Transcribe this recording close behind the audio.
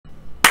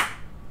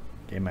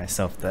Gave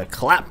myself the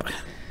clap.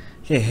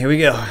 Okay, here we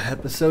go.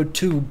 Episode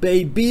 2,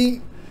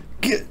 baby.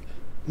 Get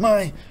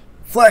my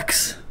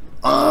flex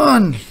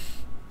on.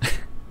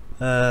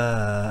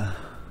 I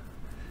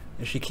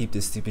should keep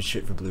this stupid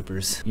shit for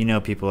bloopers. You know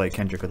people like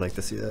Kendrick would like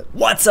to see that.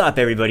 What's up,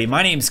 everybody?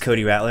 My name's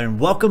Cody Rattler, and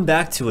welcome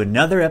back to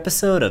another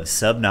episode of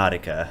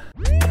Subnautica.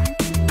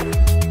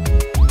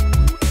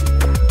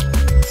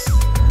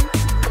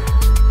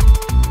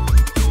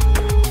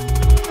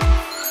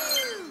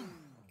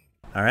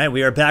 Alright,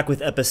 we are back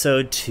with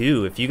episode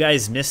 2. If you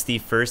guys missed the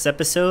first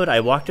episode,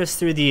 I walked us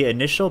through the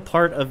initial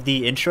part of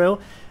the intro,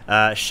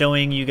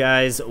 showing you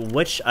guys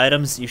which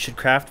items you should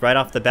craft right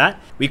off the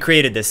bat. We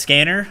created the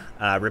scanner,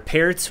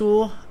 repair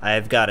tool,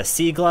 I've got a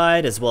sea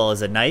glide as well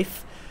as a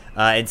knife.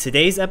 In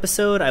today's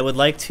episode, I would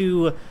like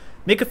to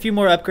make a few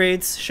more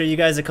upgrades, show you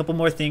guys a couple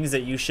more things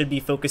that you should be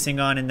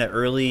focusing on in the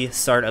early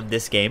start of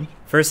this game.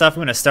 First off, I'm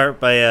going to start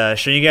by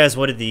showing you guys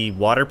what the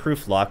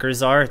waterproof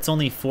lockers are. It's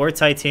only 4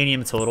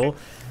 titanium total.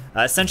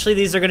 Essentially,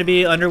 these are going to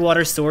be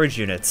underwater storage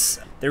units.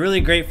 They're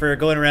really great for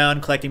going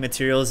around, collecting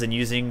materials, and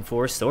using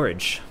for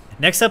storage.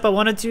 Next up, I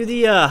want to do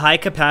the high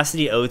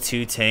capacity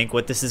O2 tank.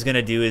 What this is going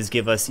to do is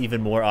give us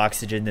even more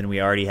oxygen than we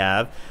already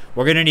have.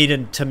 We're going to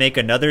need to make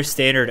another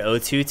standard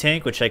O2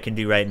 tank, which I can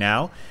do right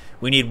now.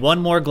 We need 1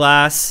 more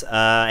glass,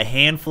 a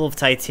handful of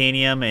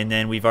titanium, and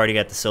then we've already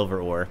got the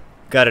silver ore.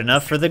 Got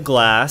enough for the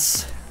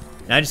glass.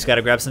 Now I just got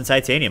to grab some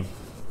titanium.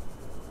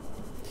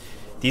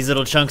 These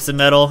little chunks of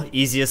metal,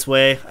 easiest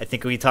way. I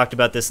think we talked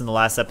about this in the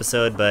last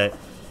episode, but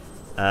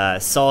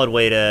solid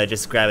way to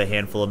just grab a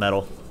handful of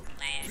metal.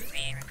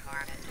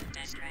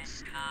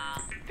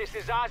 This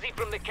is Ozzy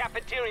from the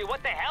cafeteria.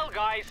 What the hell,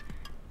 guys?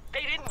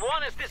 They didn't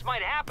warn us this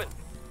might happen.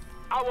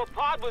 Our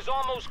pod was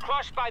almost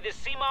crushed by this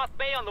Seamoth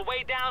Bay on the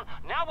way down.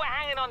 Now we're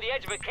hanging on the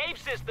edge of a cave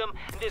system,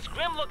 and this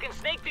grim-looking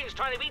snake thing's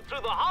trying to eat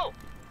through the hull.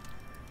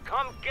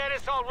 Come get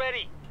us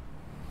already.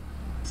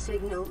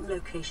 Signal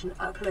location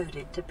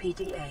uploaded to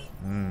PDA.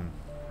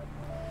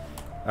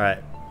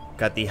 Alright,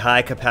 got the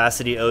high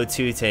capacity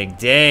O2 tank.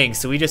 Dang,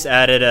 so we just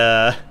added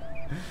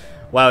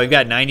wow, we've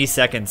got 90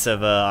 seconds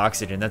of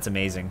oxygen. That's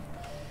amazing.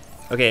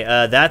 Okay,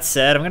 that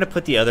said, I'm gonna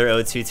put the other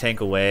O2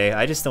 tank away.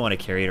 I just don't want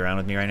to carry it around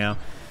with me right now.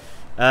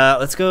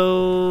 Let's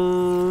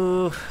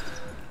go.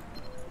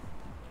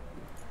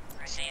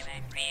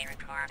 Receiving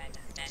pre-recorded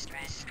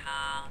distress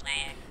call.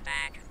 Laying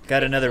back.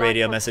 Got another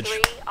radio message.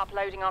 3,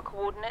 uploading our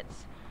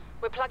coordinates.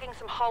 We're plugging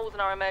some holes in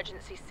our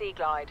emergency sea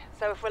glide,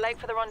 so if we're late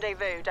for the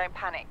rendezvous, don't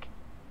panic.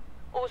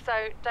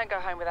 Also, don't go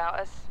home without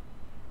us.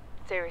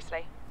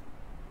 Seriously.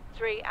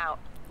 3 out.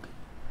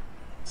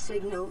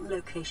 Signal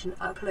location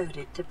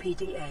uploaded to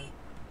PDA.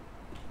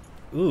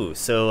 Ooh,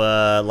 so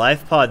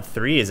Life Pod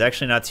 3 is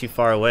actually not too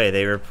far away.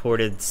 They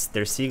reported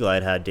their sea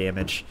glide had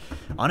damage.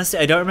 Honestly,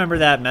 I don't remember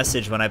that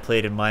message when I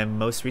played in my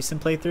most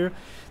recent playthrough.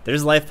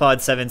 There's Life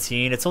Pod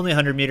 17. It's only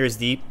 100 meters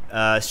deep,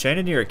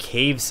 stranded near a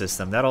cave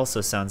system. That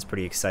also sounds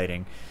pretty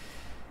exciting.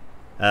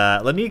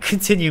 Let me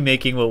continue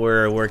making what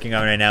we're working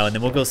on right now, and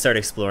then we'll go start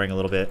exploring a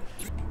little bit.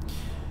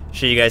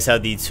 Show you guys how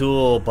the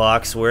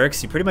toolbox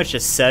works. You pretty much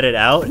just set it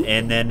out,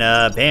 and then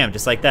bam,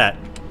 just like that.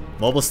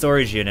 Mobile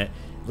storage unit.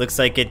 Looks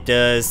like it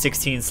does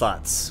 16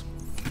 slots.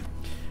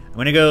 I'm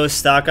gonna go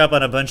stock up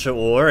on a bunch of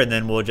ore, and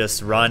then we'll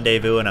just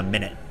rendezvous in a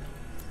minute.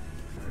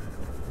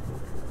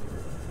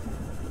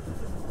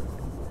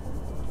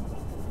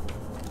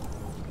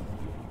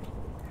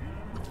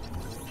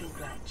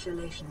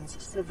 Congratulations,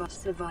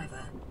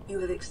 survivor. You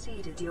have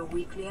exceeded your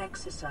weekly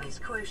exercise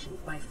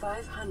quotient by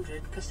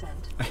 500%.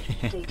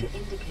 Data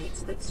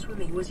indicates that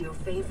swimming was your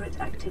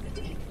favorite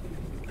activity.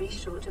 Be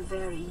sure to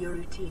vary your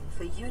routine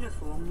for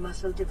uniform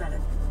muscle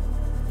development.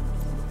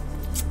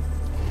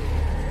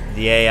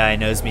 The AI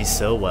knows me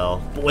so well.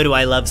 Boy, do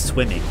I love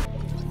swimming.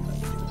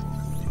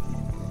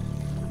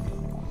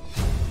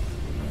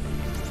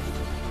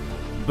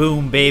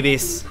 Boom,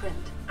 babies. Print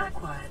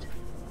acquired.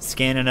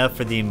 Scanning up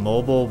for the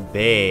mobile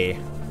bay.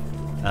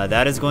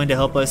 That is going to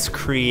help us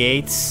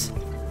create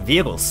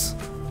vehicles.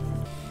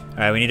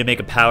 Alright, we need to make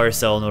a power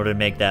cell in order to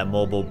make that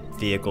mobile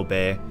vehicle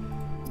bay.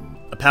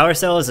 A power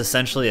cell is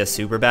essentially a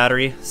super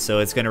battery, so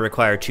it's going to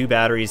require 2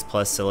 batteries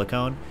plus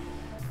silicone.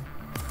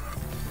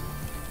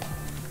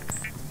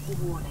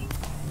 Warning.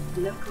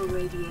 Local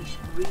radiation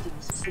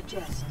readings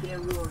suggest the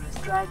Aurora's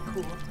drag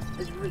core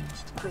has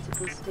reached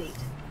critical state.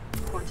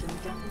 Quantum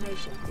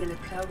detonation will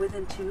occur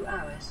within 2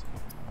 hours.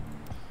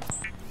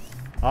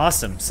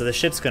 Awesome, so the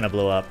ship's going to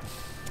blow up.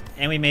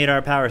 And we made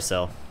our power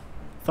cell.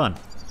 Fun.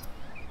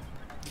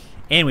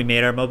 And we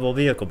made our mobile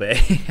vehicle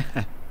bay.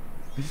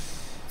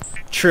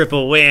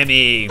 Triple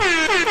whammy!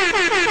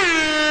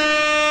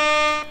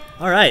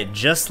 Alright,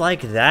 just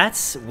like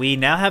that, we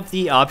now have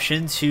the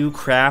option to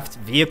craft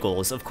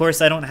vehicles. Of course,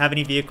 I don't have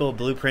any vehicle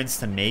blueprints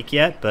to make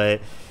yet,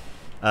 but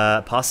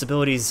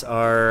possibilities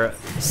are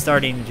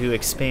starting to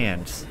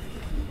expand.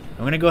 I'm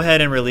going to go ahead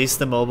and release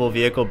the mobile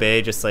vehicle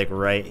bay just like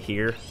right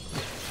here.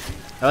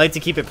 I like to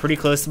keep it pretty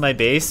close to my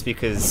base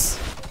because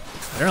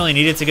I don't really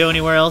need it to go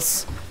anywhere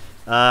else.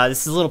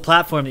 This is a little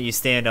platform that you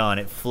stand on.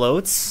 It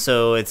floats,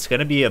 so it's going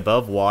to be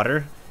above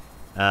water.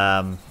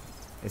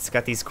 It's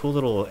got these cool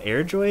little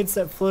air droids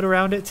that float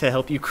around it to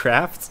help you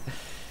craft.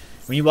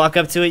 When you walk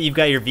up to it, you've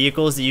got your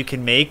vehicles that you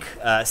can make.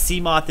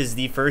 Seamoth is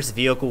the first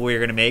vehicle we're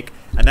going to make.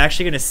 I'm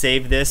actually going to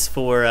save this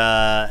for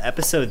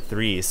episode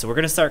 3. So we're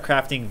going to start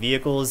crafting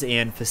vehicles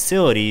and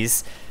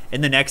facilities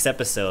in the next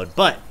episode.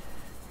 But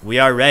we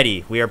are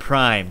ready. We are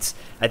primed.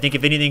 I think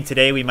if anything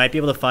today, we might be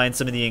able to find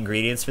some of the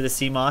ingredients for the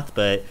Seamoth.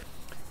 But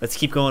let's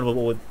keep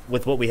going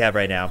with what we have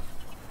right now.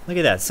 Look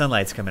at that.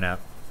 Sunlight's coming out.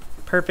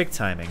 Perfect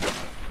timing.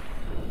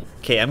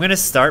 Okay, I'm going to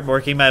start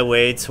working my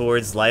way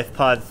towards Life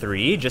Pod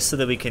 3 just so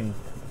that we can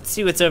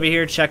see what's over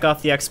here, check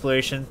off the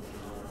exploration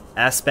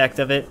aspect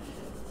of it.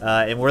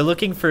 And we're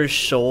looking for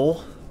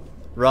shoal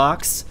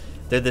rocks.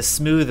 They're the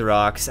smooth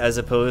rocks as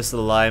opposed to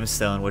the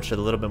limestone, which are a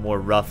little bit more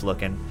rough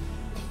looking.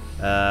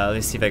 Let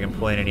me see if I can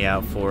point any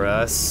out for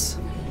us.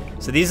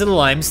 So these are the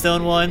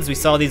limestone ones. We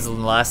saw these in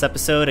the last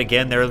episode.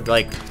 Again, they're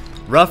like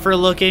rougher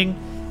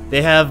looking.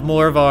 They have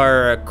more of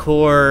our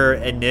core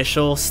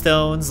initial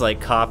stones like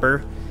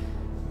copper.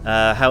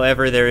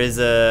 However, there is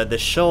the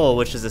shoal,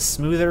 which is a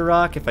smoother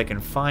rock, if I can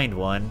find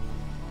one.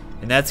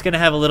 And that's going to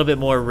have a little bit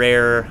more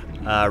rare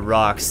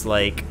rocks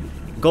like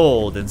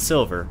gold and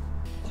silver.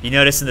 You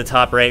notice in the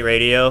top right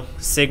radio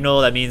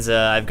signal, that means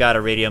I've got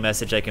a radio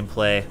message I can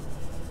play.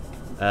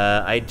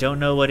 I don't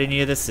know what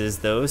any of this is,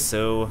 though,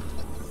 so...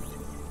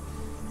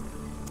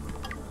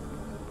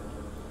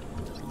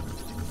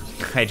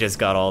 I just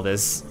got all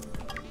this.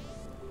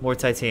 More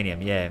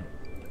titanium, yay.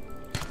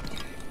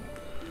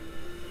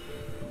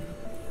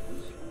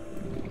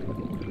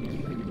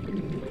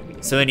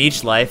 So in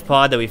each life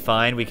pod that we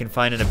can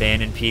find an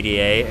abandoned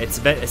PDA. It's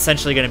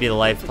essentially going to be the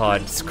life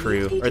pod's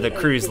crew, or the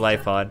crew's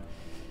life pod.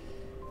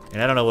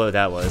 And I don't know what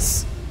that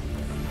was.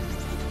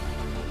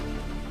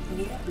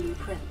 New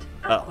blueprint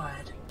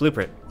acquired.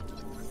 Blueprint.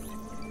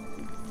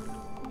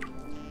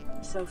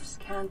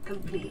 Self-scan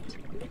complete.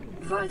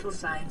 Vital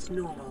signs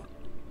normal.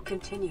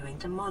 Continuing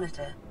to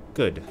monitor.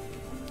 Good.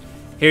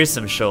 Here's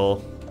some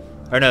shoal.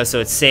 Or no, so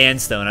it's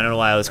sandstone. I don't know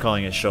why I was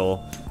calling it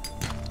shoal.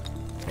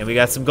 And we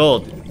got some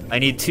gold. I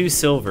need 2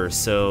 silver,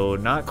 so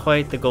not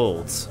quite the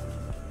golds.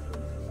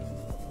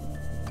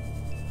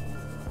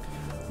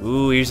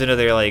 Ooh, here's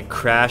another like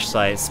crash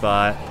site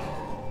spot.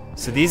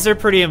 So these are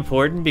pretty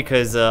important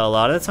because a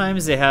lot of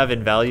times they have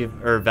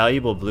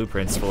valuable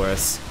blueprints for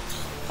us.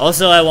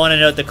 Also, I want to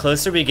note the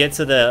closer we get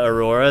to the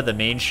Aurora, the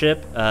main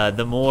ship,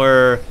 the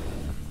more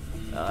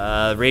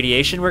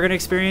radiation we're going to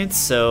experience.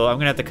 So I'm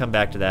going to have to come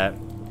back to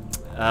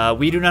that.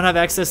 We do not have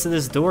access to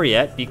this door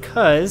yet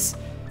because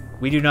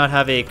we do not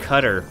have a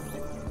cutter.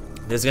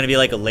 There's going to be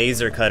like a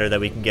laser cutter that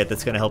we can get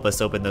that's going to help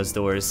us open those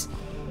doors.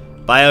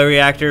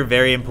 Bioreactor,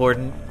 very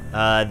important.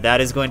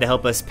 That is going to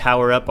help us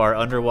power up our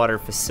underwater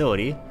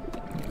facility.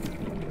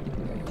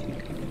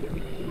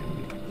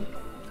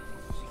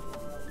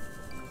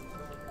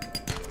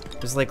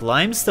 There's like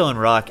limestone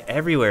rock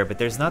everywhere, but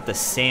there's not the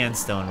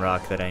sandstone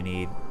rock that I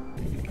need.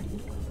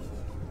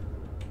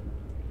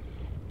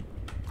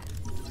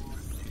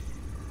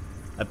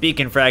 A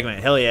beacon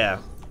fragment, hell yeah.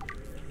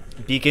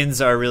 Beacons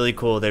are really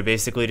cool. They're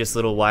basically just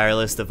little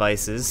wireless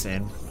devices,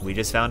 and we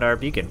just found our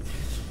beacon.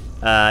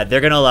 They're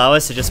going to allow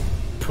us to just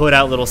put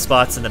out little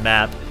spots in the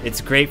map. It's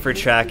great for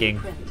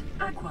tracking.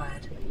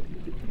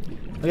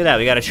 Look at that,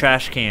 we got a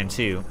trash can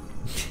too.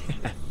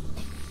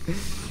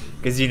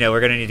 Because, you know, we're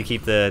going to need to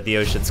keep the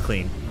oceans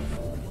clean.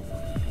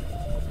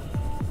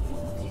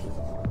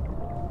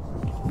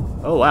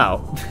 Oh,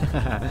 wow.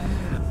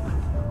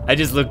 I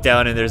just looked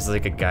down and there's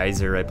like a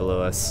geyser right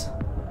below us.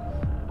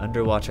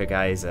 Underwater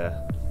geyser.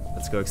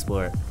 Let's go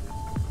explore it.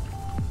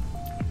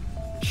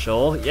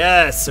 Shoal?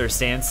 Yes! Or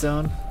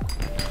sandstone.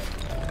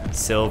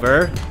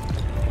 Silver.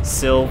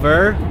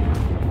 Silver.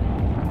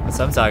 That's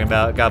what I'm talking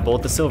about. Got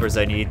both the silvers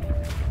I need.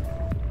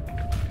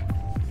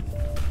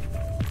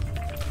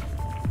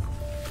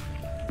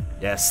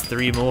 Yes,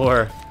 3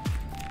 more.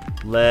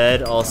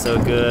 Lead,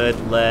 also good.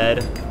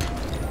 Lead.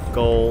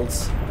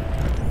 Golds.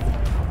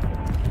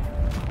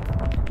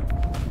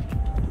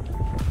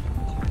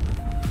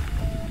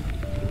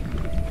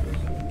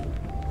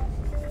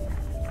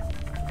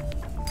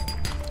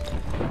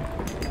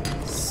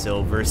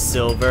 Silver,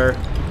 silver,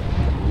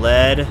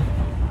 lead.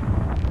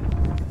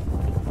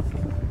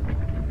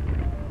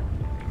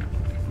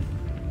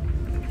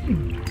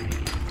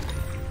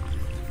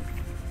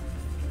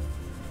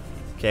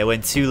 Okay, I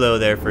went too low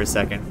there for a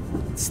second.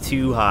 It's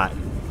too hot.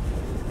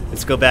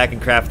 Let's go back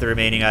and craft the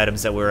remaining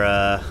items that were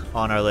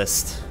on our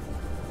list.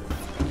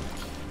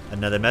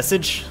 Another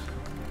message.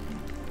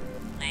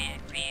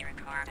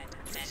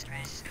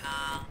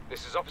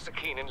 This is Officer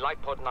Keen in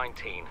Light Pod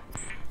 19.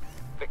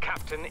 The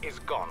captain is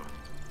gone.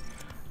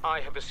 I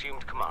have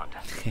assumed command.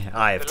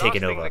 I have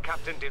taken over. The last thing the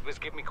captain did was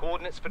give me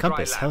coordinates for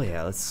compass. dry Hell land.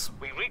 yeah, let's.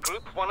 We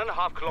regroup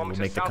 1.5 kilometers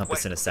We'll make the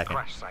compass in a second.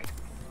 Crash site.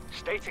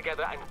 Stay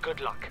together and good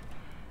luck.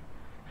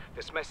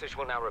 This message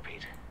will now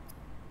repeat.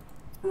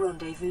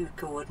 Rendezvous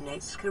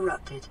coordinates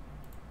corrupted.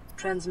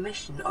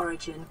 Transmission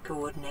origin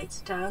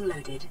coordinates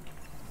downloaded.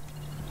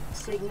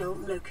 Signal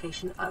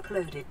location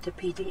uploaded to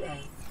PDA.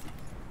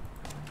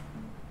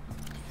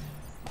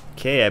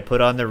 Okay, I put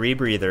on the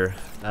rebreather.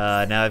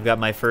 Now I've got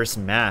my first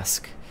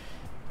mask.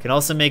 Can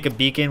also make a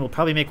beacon. We'll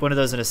probably make one of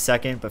those in a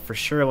second, but for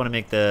sure I want to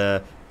make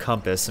the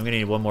compass. I'm gonna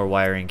need one more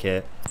wiring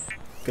kit.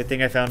 Good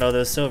thing I found all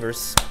those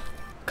silvers.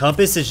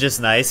 Compass is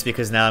just nice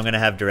because now I'm gonna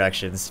have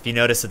directions. If you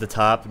notice at the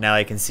top, now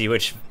I can see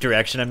which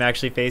direction I'm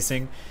actually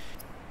facing.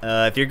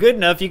 If you're good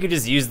enough, you could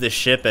just use the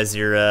ship as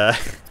your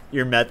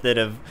your method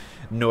of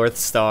North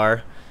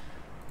Star.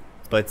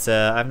 But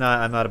I'm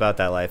not about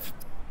that life.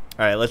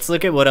 All right, let's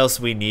look at what else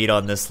we need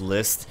on this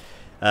list.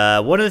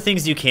 One of the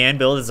things you can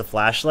build is a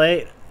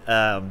flashlight.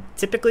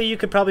 Typically, you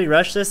could probably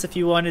rush this if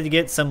you wanted to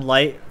get some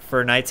light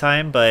for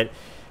nighttime, but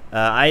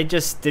I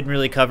just didn't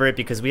really cover it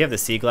because we have the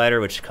Sea Glider,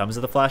 which comes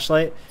with a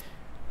flashlight.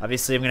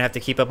 Obviously, I'm gonna have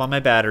to keep up on my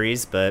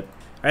batteries, but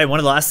all right. One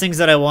of the last things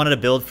that I wanted to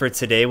build for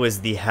today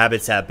was the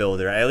habitat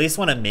builder. I at least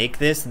want to make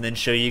this and then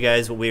show you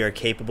guys what we are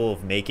capable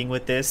of making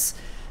with this.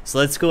 So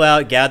let's go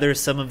out, gather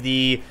some of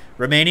the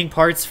remaining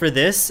parts for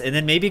this, and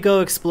then maybe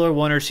go explore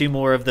one or two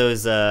more of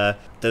those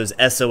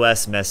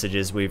SOS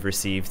messages we've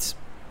received.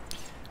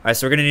 All right,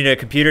 so we're gonna need a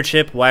computer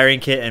chip, wiring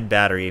kit, and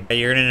battery.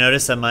 You're gonna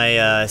notice that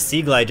my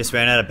Sea Glide just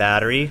ran out of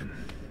battery,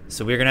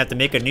 so we're gonna have to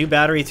make a new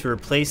battery to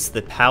replace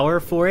the power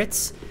for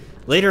it.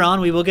 Later on,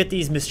 we will get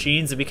these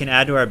machines that we can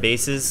add to our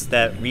bases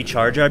that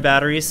recharge our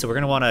batteries, so we're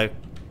gonna wanna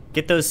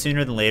get those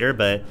sooner than later,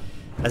 but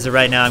as of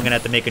right now, I'm gonna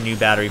have to make a new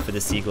battery for the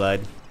Sea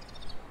Glide.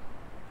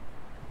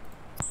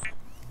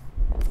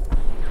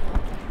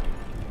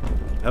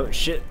 Oh,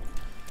 shit.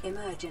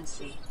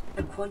 Emergency.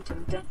 A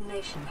quantum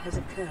detonation has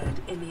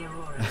occurred in the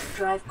Aurora.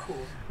 Drive core.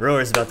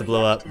 Aurora's about to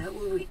blow up. The reactor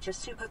will reach a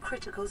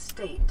supercritical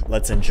state.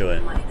 Let's enjoy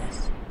it.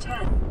 Minus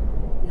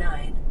 10,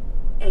 9,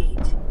 8,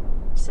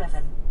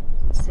 7,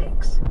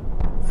 6,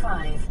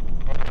 5,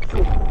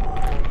 4,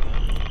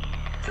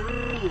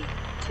 3,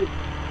 2.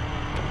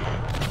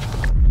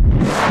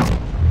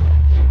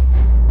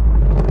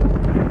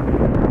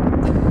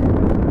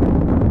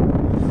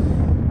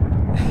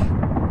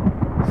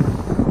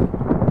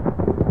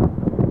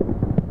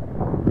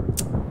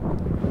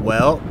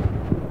 Well,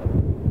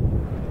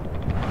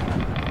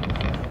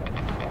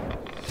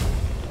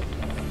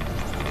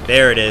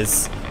 there it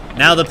is.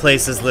 Now the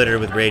place is littered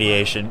with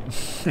radiation.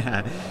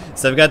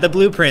 So I've got the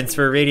blueprints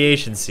for a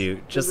radiation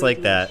suit, just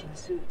like that.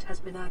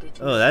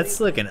 Oh, that's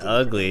looking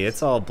ugly.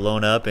 It's all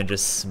blown up and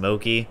just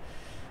smoky.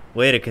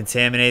 Way to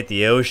contaminate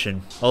the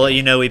ocean. I'll let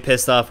you know we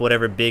pissed off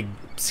whatever big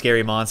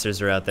scary monsters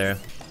are out there.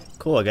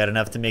 Cool, I got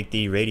enough to make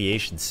the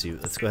radiation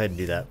suit. Let's go ahead and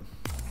do that.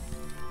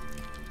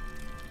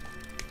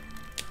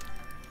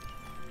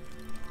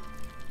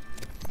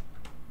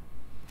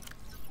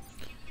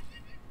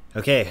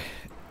 Okay,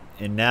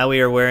 and now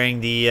we are wearing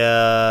the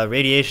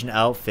radiation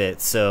outfit,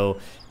 so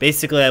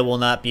basically I will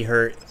not be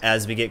hurt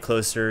as we get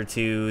closer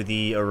to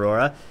the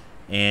Aurora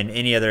and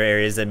any other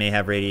areas that may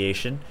have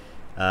radiation.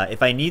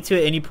 If I need to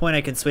at any point,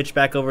 I can switch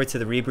back over to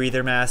the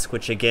rebreather mask,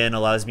 which again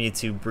allows me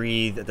to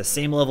breathe at the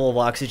same level of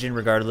oxygen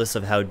regardless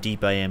of how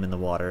deep I am in the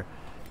water.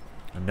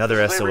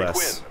 Another SOS. Larry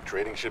Quinn of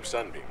Trading Ship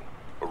Sunbeam.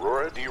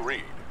 Aurora, do you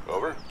read?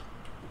 Over?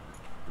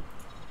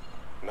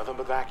 Nothing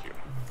but vacuum.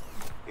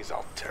 These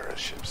Altera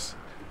ships.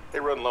 They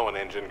run low on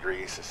engine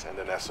grease, send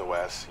an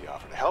SOS, you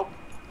offer to help,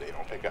 they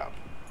don't pick up.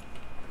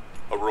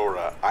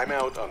 Aurora, I'm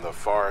out on the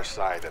far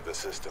side of the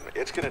system.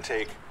 It's gonna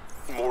take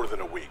more than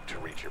a week to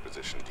reach your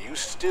position. Do you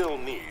still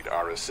need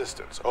our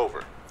assistance?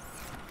 Over.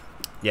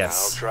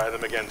 Yes. I'll try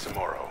them again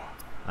tomorrow.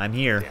 I'm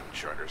here. Damn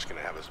charter's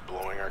gonna have us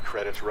blowing our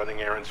credits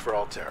running errands for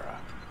Altera.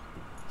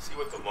 See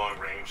what the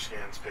long-range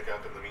scans pick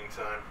up in the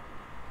meantime?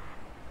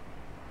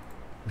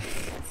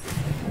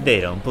 They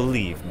don't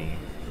believe me.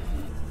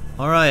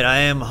 Alright, I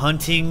am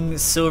hunting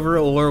silver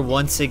ore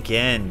once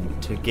again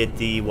to get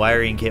the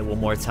wiring kit one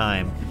more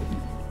time.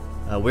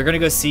 We're gonna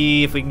go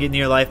see if we can get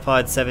near life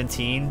pod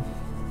 17,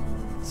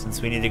 since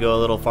we need to go a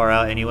little far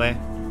out anyway.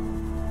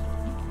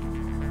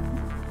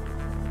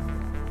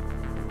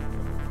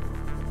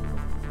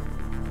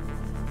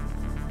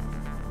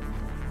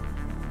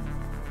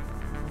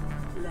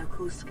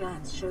 Local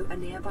scans show a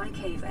nearby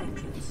cave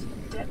entrance,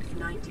 depth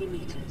 90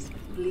 meters,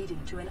 leading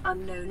to an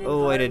unknown.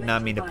 Oh, I did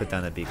not mean to put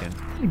down the beacon.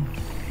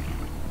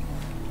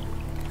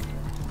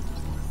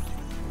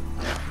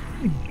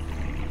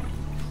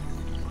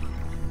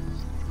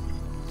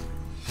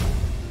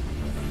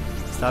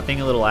 Stop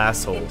being a little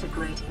asshole.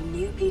 Integrating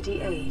new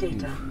PDA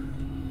data.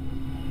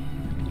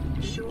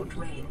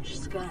 Short-range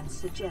scans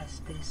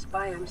suggest this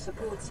biome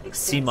supports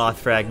Sea moth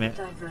fragment.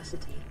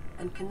 Diversity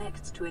and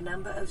connects to a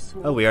number of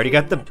small. Oh, we already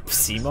got the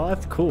sea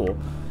moth? Cool.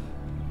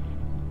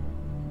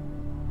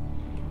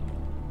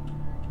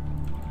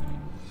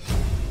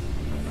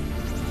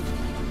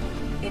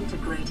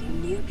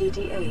 Integrating new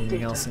PDA Anything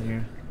data. else in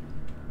here?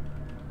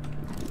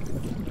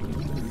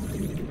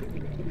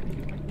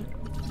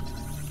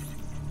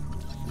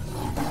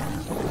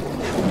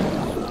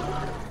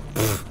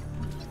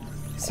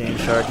 Sand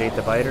shark ate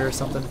the biter or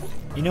something?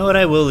 You know what,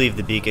 I will leave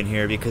the beacon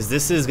here because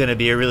this is going to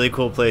be a really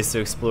cool place to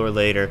explore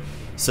later.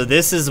 So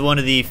this is one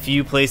of the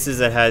few places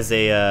that has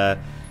a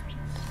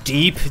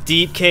deep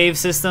cave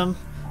system.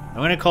 I'm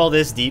going to call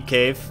this Deep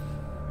Cave.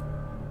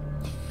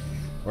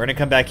 We're gonna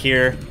come back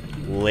here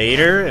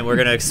later, and we're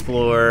gonna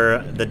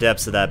explore the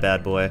depths of that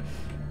bad boy.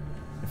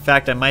 In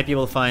fact, I might be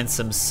able to find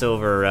some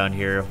silver around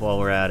here while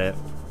we're at it.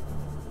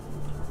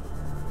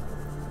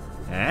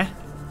 Eh?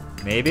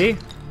 Maybe?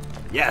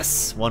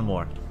 Yes! One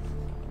more.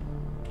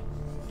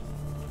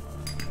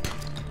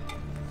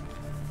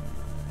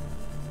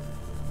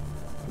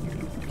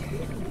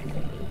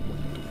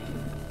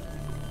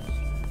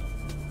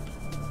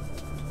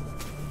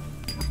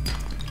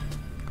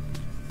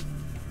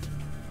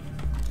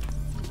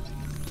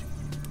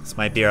 This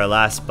might be our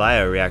last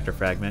bioreactor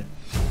fragment.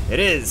 It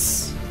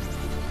is!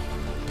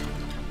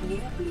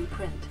 New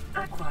blueprint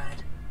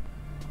acquired.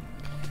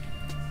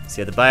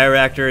 So yeah, the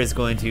bioreactor is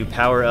going to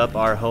power up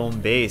our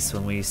home base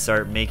when we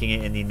start making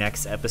it in the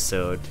next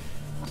episode.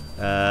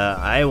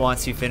 I want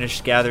to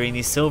finish gathering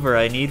the silver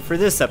I need for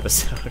this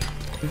episode.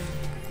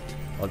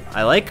 Well,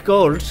 I like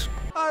gold.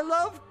 I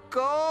love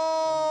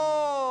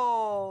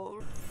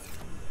gold!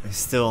 I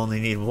still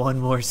only need one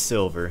more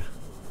silver.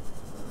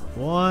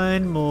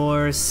 One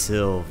more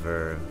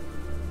silver.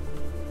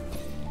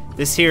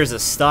 This here is a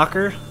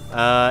stalker.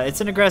 It's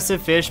an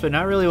aggressive fish, but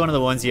not really one of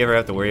the ones you ever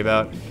have to worry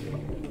about.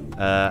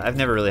 I've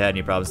never really had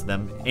any problems with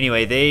them.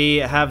 Anyway, they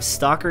have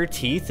stalker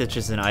teeth, which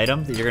is an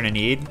item that you're gonna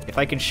need. If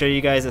I can show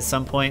you guys at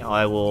some point,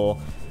 I will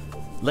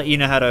let you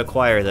know how to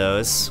acquire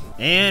those.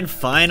 And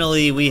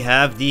finally, we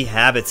have the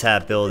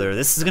habitat builder.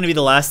 This is gonna be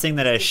the last thing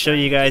that I show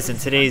you guys in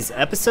today's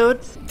episode.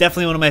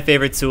 Definitely one of my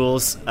favorite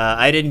tools.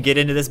 I didn't get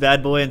into this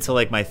bad boy until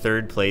like my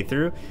 3rd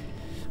playthrough.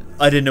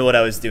 I didn't know what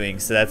I was doing,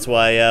 so that's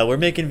why we're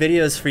making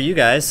videos for you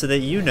guys so that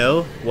you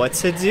know what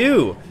to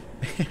do.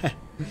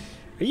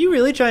 Are you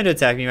really trying to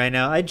attack me right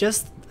now? I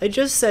just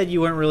said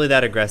you weren't really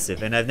that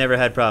aggressive, and I've never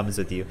had problems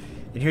with you.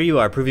 And here you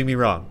are, proving me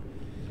wrong.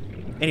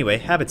 Anyway,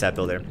 habitat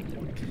builder.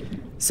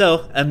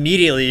 So,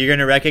 immediately you're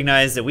gonna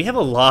recognize that we have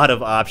a lot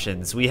of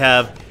options. We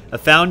have a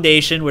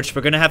foundation, which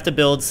we're gonna have to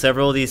build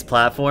several of these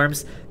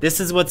platforms. This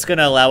is what's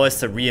gonna allow us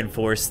to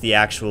reinforce the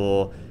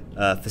actual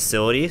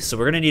facility. So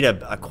we're gonna need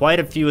quite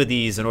a few of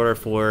these in order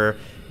for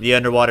the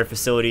underwater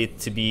facility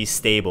to be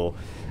stable.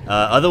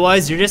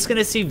 Otherwise, you're just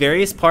gonna see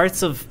various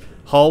parts of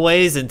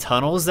hallways and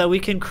tunnels that we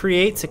can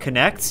create to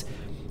connect.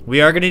 We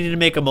are gonna need to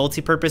make a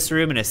multi-purpose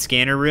room and a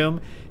scanner room.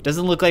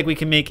 Doesn't look like we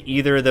can make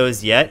either of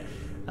those yet.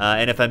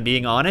 And if I'm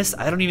being honest,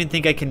 I don't even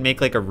think I can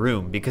make like a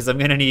room because I'm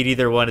gonna need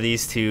either one of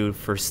these two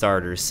for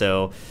starters.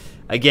 So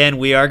again,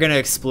 we are gonna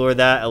explore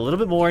that a little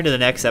bit more into the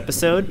next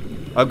episode.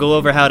 I'll go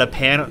over how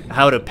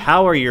to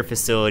power your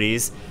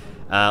facilities,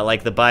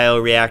 like the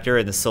bioreactor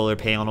and the solar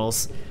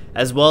panels,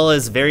 as well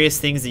as various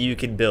things that you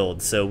can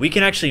build. So we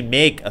can actually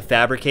make a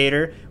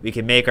fabricator. We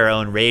can make our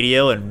own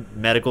radio and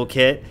medical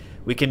kit.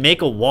 We can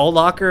make a wall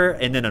locker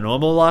and then a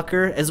normal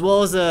locker, as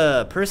well as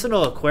a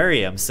personal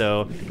aquarium.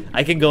 So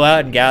I can go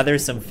out and gather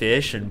some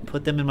fish and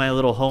put them in my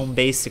little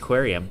home-based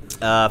aquarium.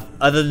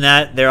 Other than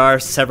that, there are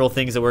several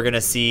things that we're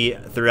gonna see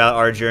throughout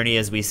our journey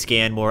as we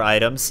scan more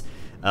items.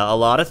 A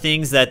lot of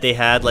things that they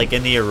had like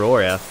in the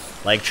Aurora,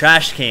 like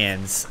trash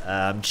cans,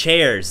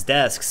 chairs,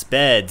 desks,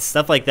 beds,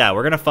 stuff like that.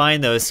 We're gonna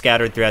find those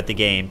scattered throughout the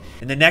game.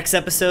 In the next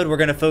episode, we're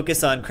gonna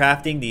focus on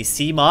crafting the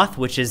Seamoth,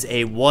 which is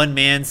a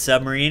one-man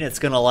submarine. It's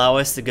gonna allow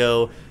us to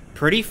go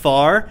pretty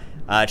far,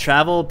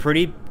 travel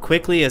pretty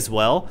quickly as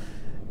well.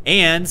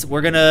 And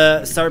we're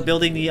gonna start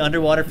building the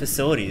underwater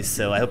facilities.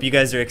 So I hope you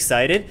guys are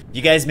excited. If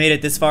you guys made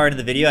it this far into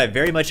the video, I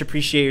very much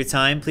appreciate your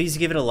time. Please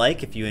give it a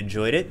like if you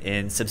enjoyed it,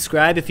 and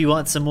subscribe if you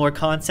want some more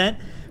content.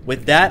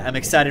 With that, I'm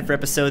excited for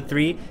episode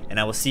 3, and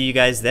I will see you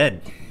guys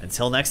then.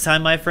 Until next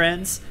time, my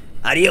friends,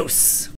 adios!